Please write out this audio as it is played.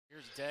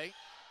Here's Day.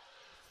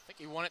 I think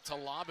he wanted to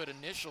lob it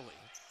initially.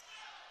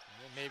 And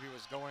then maybe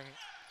was going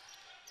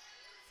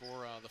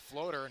for the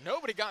floater.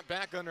 Nobody got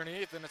back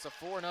underneath, and it's a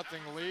 4-0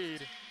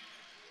 lead.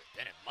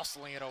 Bennett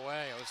muscling it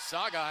away.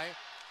 Osagai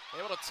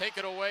able to take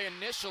it away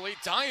initially,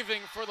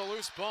 diving for the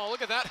loose ball.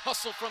 Look at that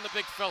hustle from the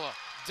big fella.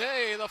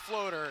 Day, the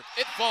floater.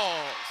 It falls.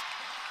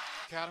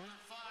 Academy,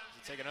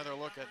 you take another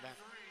look at that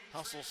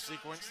hustle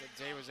sequence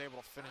that Day was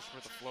able to finish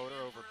with the floater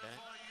over Bennett.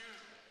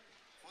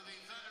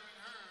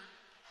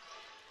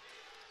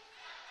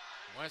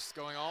 West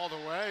going all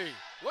the way.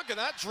 Look at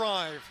that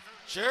drive.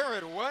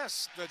 Jared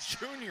West, the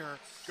junior,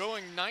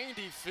 going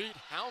 90 feet,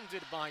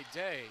 hounded by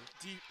Day.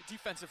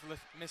 Defensive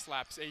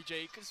mislaps,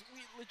 AJ, because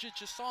we legit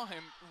just saw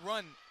him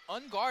run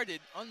unguarded,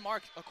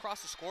 unmarked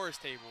across the scorer's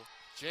table.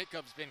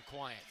 Jacob's been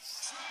quiet.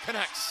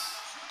 Connects.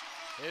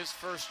 His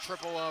first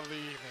triple of the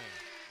evening.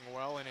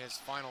 Well, in his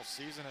final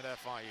season at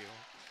FIU.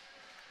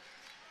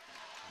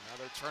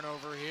 Another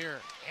turnover here.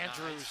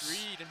 Andrews. Nice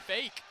read and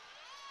fake.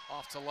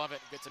 Off to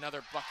Lovett, gets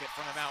another bucket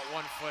from about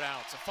 1 foot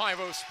out. It's a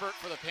 5-0 spurt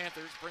for the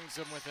Panthers, brings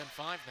them within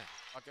 5 now.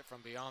 Bucket from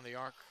beyond the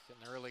arc in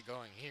the early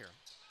going here.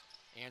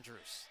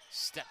 Andrews,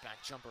 step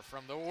back jumper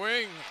from the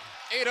wing.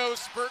 8-0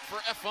 spurt for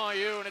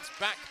FIU, and it's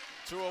back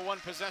to a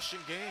 1-possession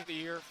game. The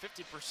year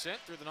 50%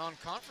 through the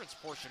non-conference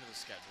portion of the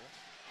schedule.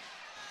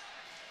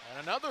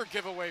 And another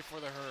giveaway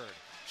for the Herd.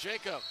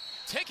 Jacob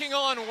taking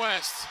on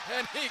West,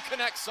 and he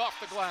connects off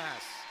the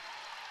glass.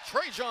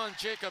 Trajan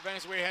Jacob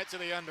as we head to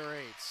the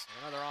under-8s.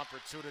 Another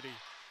opportunity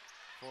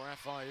for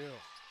FIU.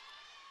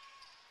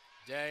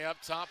 Day up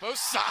top.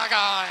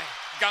 Osagai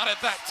got it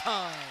that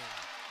time.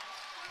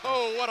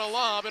 Oh, what a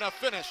lob and a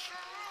finish.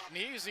 An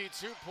easy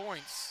 2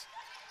 points.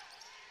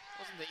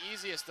 Wasn't the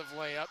easiest of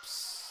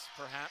layups,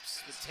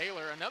 perhaps. But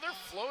Taylor, another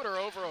floater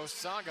over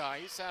Osagai.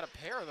 He's had a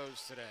pair of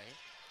those today.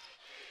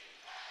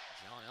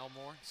 John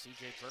Elmore,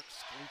 CJ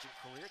Burks, collegiate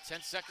career.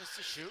 10 seconds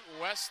to shoot.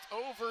 West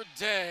over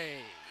Day.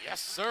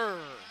 Yes, sir.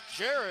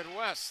 Jared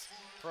West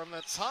from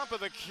the top of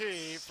the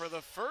key for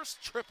the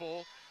first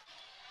triple.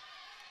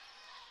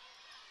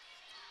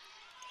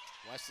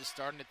 West is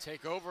starting to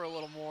take over a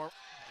little more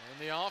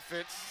in the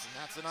offense,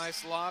 and that's a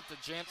nice lob to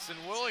Jansen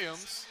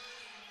Williams.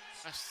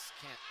 West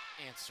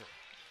can't answer.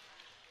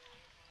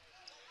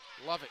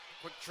 Love it.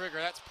 Quick trigger.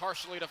 That's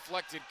partially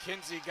deflected.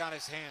 Kinsey got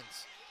his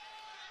hands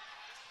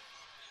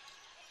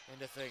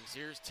into things.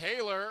 Here's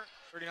Taylor,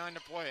 39 to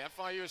play.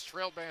 FIU has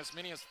trailed by as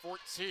many as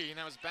 14.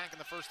 That was back in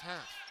the first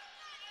half.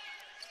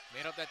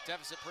 Made up that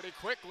deficit pretty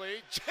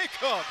quickly.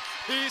 Jacob,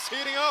 he's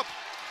heating up.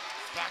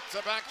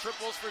 Back-to-back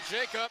triples for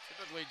Jacob.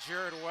 Typically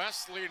Jared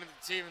West leading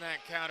the team in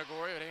that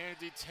category, but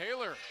Andy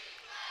Taylor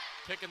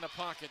picking the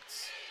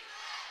pockets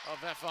of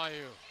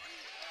FIU.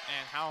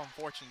 And how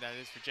unfortunate that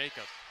is for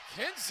Jacob.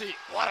 Kinsey,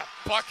 what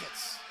a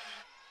buckets.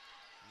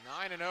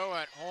 9-0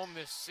 at home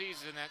this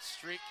season. That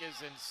streak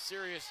is in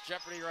serious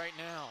jeopardy right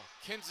now.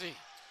 Kinsey,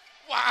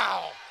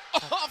 wow,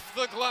 off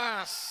the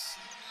glass.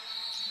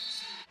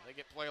 They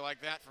get play like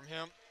that from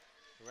him,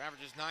 who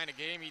averages 9 a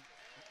game. He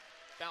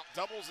about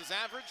doubles his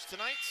average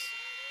tonight.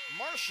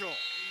 Marshall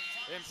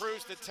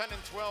improves to 10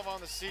 and 12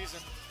 on the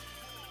season.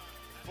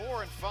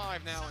 4 and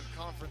 5 now in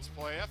conference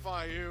play.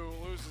 FIU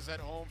loses at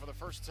home for the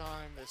first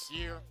time this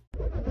year.